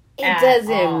situation. It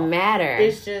doesn't matter.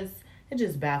 It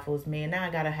just baffles me. And now I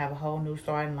got to have a whole new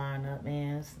starting lineup,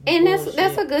 man. And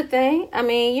that's a good thing. I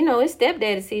mean, it's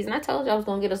stepdaddy season. I told you I was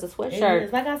going to get us a sweatshirt. It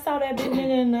is. Like, I saw that big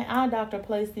nigga in the eye doctor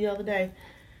place the other day.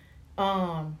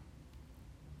 I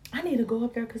need to go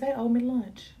up there because they owe me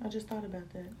lunch. I just thought about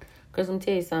that. Because I'm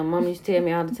tell you something. Mom used to tell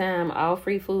me all the time, all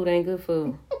free food ain't good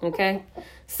food. Okay?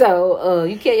 So,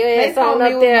 you carry your ass on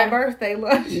up there. My birthday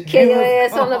lunch. You carry your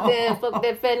ass on up there and fuck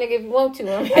that fat nigga if you want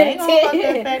to. I ain't gonna fuck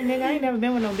that fat nigga. I ain't never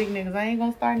been with no big niggas. I ain't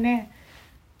gonna start now.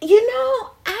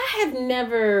 I have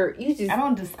never... I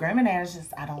don't discriminate. It's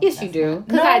just, I don't... Yes, you do.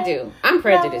 Because I do. I'm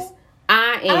prejudiced. No,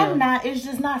 I am. I'm not. It's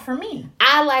just not for me.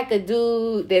 I like a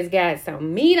dude that's got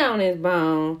some meat on his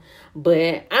bone,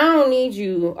 but I don't need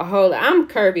you a whole... I'm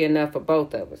curvy enough for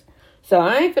both of us. So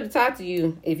I ain't finna talk to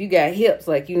you if you got hips,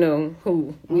 like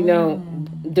who we know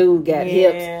dude got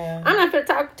hips. I'm not finna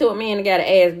talk to a man that got an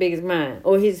ass big as mine,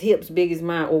 or his hips big as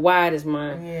mine, or wide as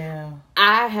mine. Yeah.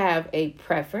 I have a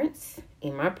preference,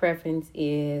 and my preference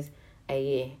is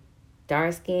a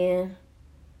dark-skinned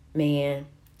man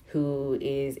who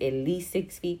is at least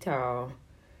 6 feet tall.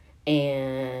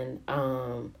 And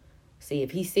see,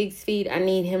 if he's 6 feet, I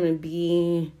need him to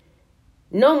be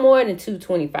no more than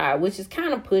 225, which is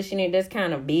kind of pushing it. That's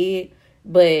kind of big.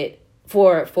 But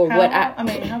for how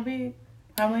big?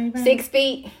 How many pounds? 6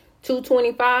 feet,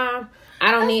 225.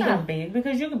 I don't need him big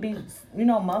because you could be,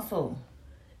 muscle.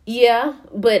 Yeah,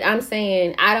 but I'm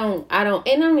saying I don't,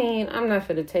 and I mean, I'm not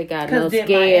going to take out no scale.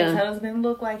 Did my ex-husband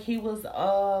look like he was,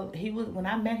 when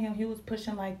I met him, he was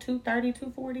pushing like 230,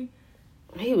 240?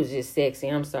 He was just sexy.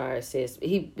 I'm sorry, sis.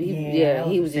 He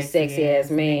was just sexy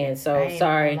ass man. So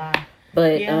sorry.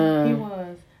 But, yeah, he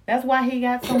was. That's why he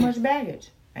got so much baggage.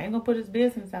 I ain't going to put his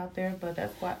business out there, but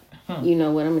that's why. You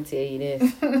know what? I'm going to tell you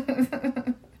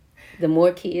this. The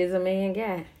more kids a man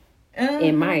got,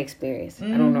 in my experience, I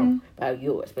don't know about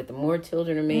yours, but the more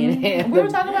children a man has. We were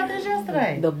talking about this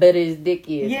yesterday. The better his dick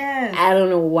is. Yes. I don't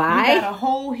know why. You got a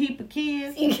whole heap of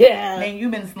kids. Yeah. Man,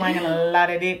 you've been slanging a lot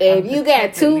of dick. If you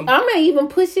got two, I'm going to even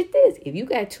push it this. If you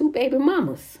got 2 baby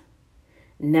mamas,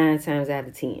 9 times out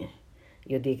of 10,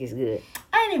 your dick is good.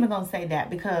 I ain't even going to say that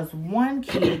because one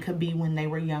kid could be when they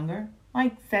were younger.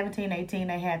 Like 17, 18,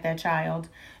 they had that child.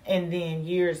 And then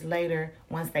years later,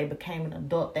 once they became an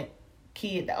adult, that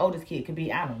kid, the oldest kid could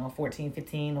be, 14,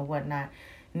 15 or whatnot.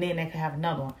 And then they could have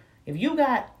another one. If you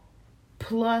got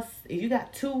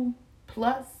 2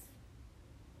 plus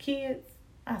kids,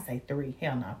 I say 3.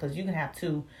 Hell no. Because you can have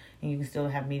 2 and you can still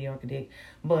have mediocre dick.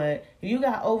 But if you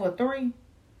got over 3,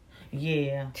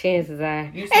 yeah. Chances are.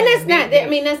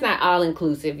 And that's not all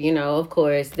inclusive, of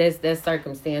course. That's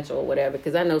circumstantial or whatever.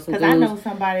 Because I know some dudes. Because I know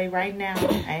somebody right now,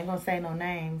 I ain't going to say no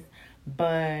names,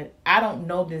 but I don't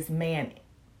know this man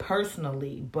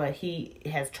personally, but he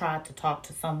has tried to talk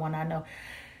to someone I know.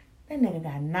 That nigga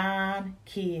got 9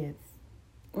 kids.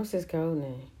 What's his code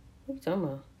name? What you talking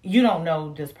about? You don't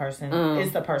know this person.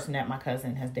 It's the person that my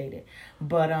cousin has dated.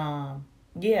 But,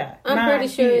 yeah. I'm pretty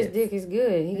sure his dick is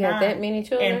good. He got that many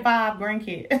children. And 5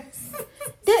 grandkids.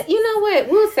 You know what?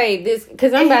 We'll say this,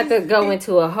 because I'm about to go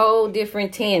into a whole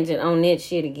different tangent on that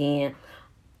shit again.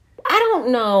 I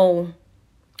don't know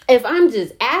if I'm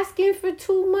just asking for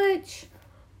too much,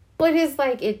 but it's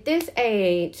like at this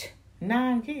age...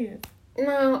 9 kids.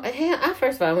 No, hell,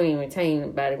 first of all, I wouldn't even entertain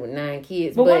anybody with 9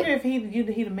 kids. But wonder if he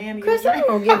the man of your Chris, dreams. I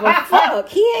don't give a fuck.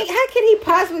 He ain't. How could he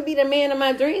possibly be the man of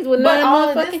my dreams with 9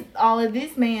 motherfucking? All of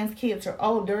this man's kids are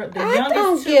older. The I youngest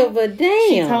don't two, give a damn.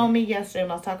 She told me yesterday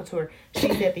when I was talking to her.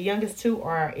 She said the youngest 2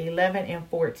 are 11 and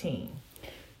 14.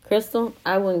 Crystal,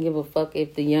 I wouldn't give a fuck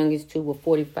if the youngest 2 were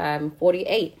 45 and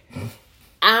 48.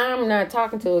 I'm not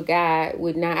talking to a guy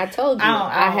with 9. I told you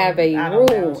I have a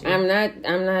rule. I'm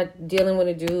not dealing with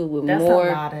a dude with more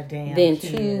than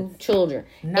 2 children.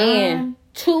 9, and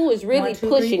 2 is really 1, 2,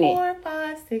 pushing 3, 4,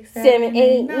 5, 6, 7,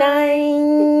 8,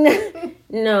 9.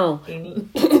 No,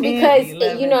 10, because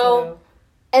 11, you know. 12.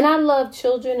 And I love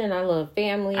children and I love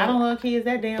family. I don't love kids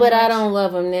that damn but much. I don't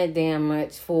love them that damn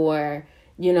much for,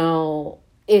 you know,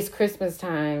 it's Christmas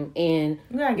time and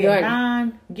you gotta get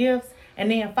 9 gifts. And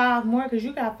then 5 more because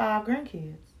you got 5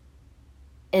 grandkids.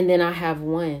 And then I have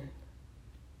 1.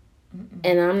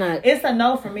 And I'm not... It's a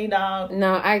no for me, dog.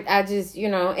 No, I just, you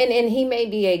know... And he may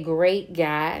be a great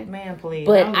guy. Man, please.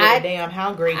 But I don't give a damn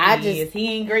how great he is.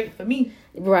 He ain't great for me.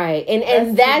 Right.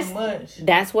 And that's too much.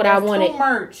 That's what I want to... Too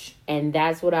much. And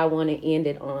that's what I want to end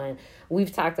it on.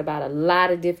 We've talked about a lot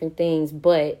of different things,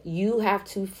 but you have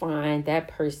to find that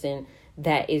person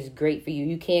that is great for you.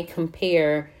 You can't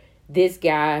compare... this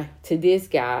guy to this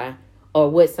guy or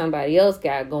what somebody else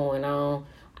got going on.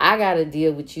 I got to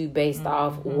deal with you based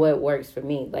off what works for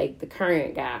me. Like the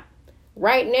current guy.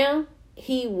 Right now,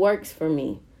 he works for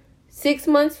me. 6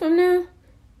 months from now,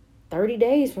 30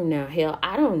 days from now, hell,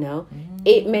 I don't know.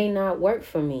 It may not work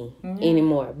for me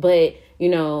anymore. But, you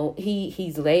know,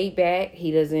 he's laid back.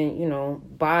 He doesn't, you know,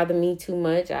 bother me too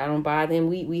much. I don't bother him.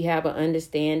 We have an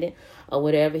understanding. Or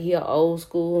whatever. He an old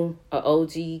school, a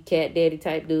OG cat daddy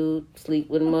type dude. Sleep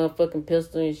with a motherfucking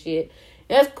pistol and shit.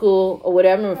 That's cool. Or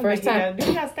whatever. The first time. Do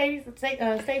you got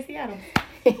Stacey Adams?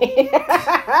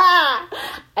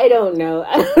 I don't know.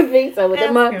 I don't think so. But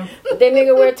that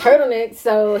nigga wear turtlenecks,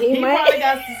 so he might. Probably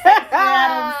got Stacey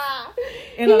Adams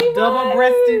in a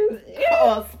double-breasted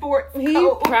sports coat.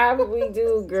 He probably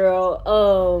do, girl.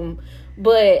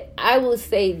 But I will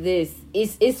say this.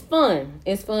 It's fun.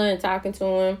 It's fun talking to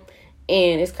him.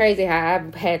 And it's crazy how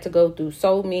I've had to go through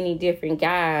so many different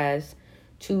guys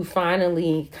to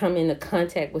finally come into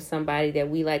contact with somebody that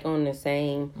we like on the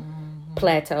same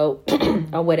plateau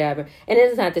or whatever. And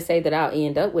it's not to say that I'll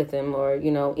end up with him or,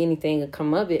 you know, anything will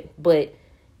come of it. But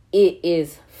it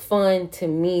is fun to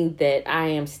me that I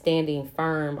am standing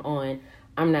firm on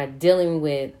I'm not dealing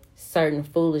with certain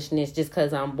foolishness just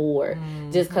because I'm bored,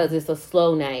 just because it's a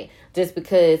slow night, just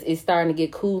because it's starting to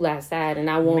get cool outside and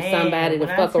I want somebody to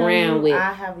fuck around with.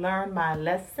 I have learned my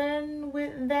lesson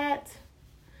with that.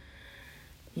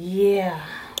 Yeah.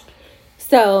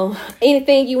 So,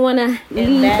 anything you want to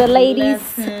leave the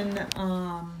ladies? Lesson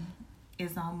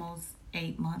is almost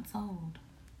 8 months old.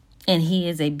 And he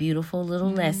is a beautiful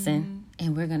little lesson.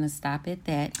 And we're going to stop at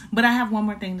that. But I have one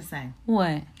more thing to say.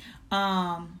 What?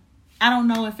 I don't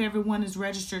know if everyone is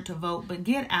registered to vote, but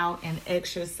get out and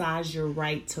exercise your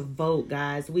right to vote,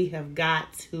 guys. We have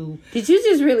got to... Did you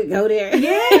just really go there?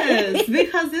 Yes,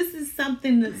 because this is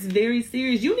something that's very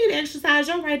serious. You need to exercise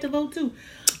your right to vote, too.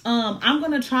 I'm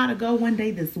going to try to go one day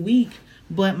this week,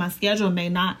 but my schedule may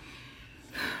not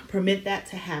permit that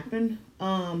to happen.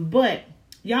 But...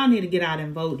 y'all need to get out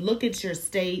and vote. Look at your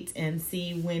state and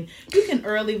see when you can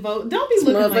early vote. Don't be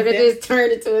looking like that. Just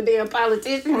turned into a damn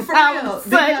politician. For real.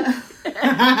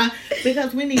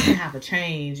 Because we need to have a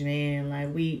change, man.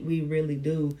 Like, we really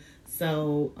do.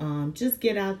 So, just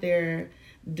get out there.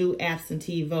 Do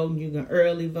absentee voting. You can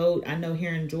early vote. I know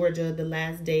here in Georgia, the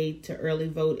last day to early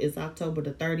vote is October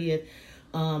the 30th.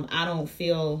 I don't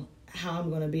feel... how I'm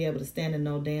going to be able to stand in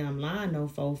no damn line, no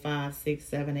 4, 5, 6,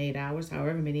 7, 8 hours,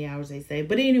 however many hours they say.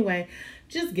 But anyway,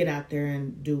 just get out there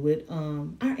and do it.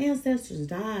 Our ancestors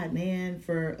died, man,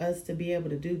 for us to be able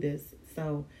to do this.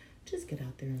 So just get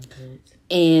out there and vote.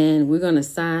 And we're going to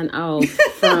sign off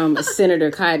from Senator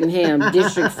Cottonham,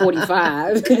 District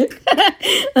 45.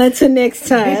 Until next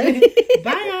time.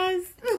 Bye, guys.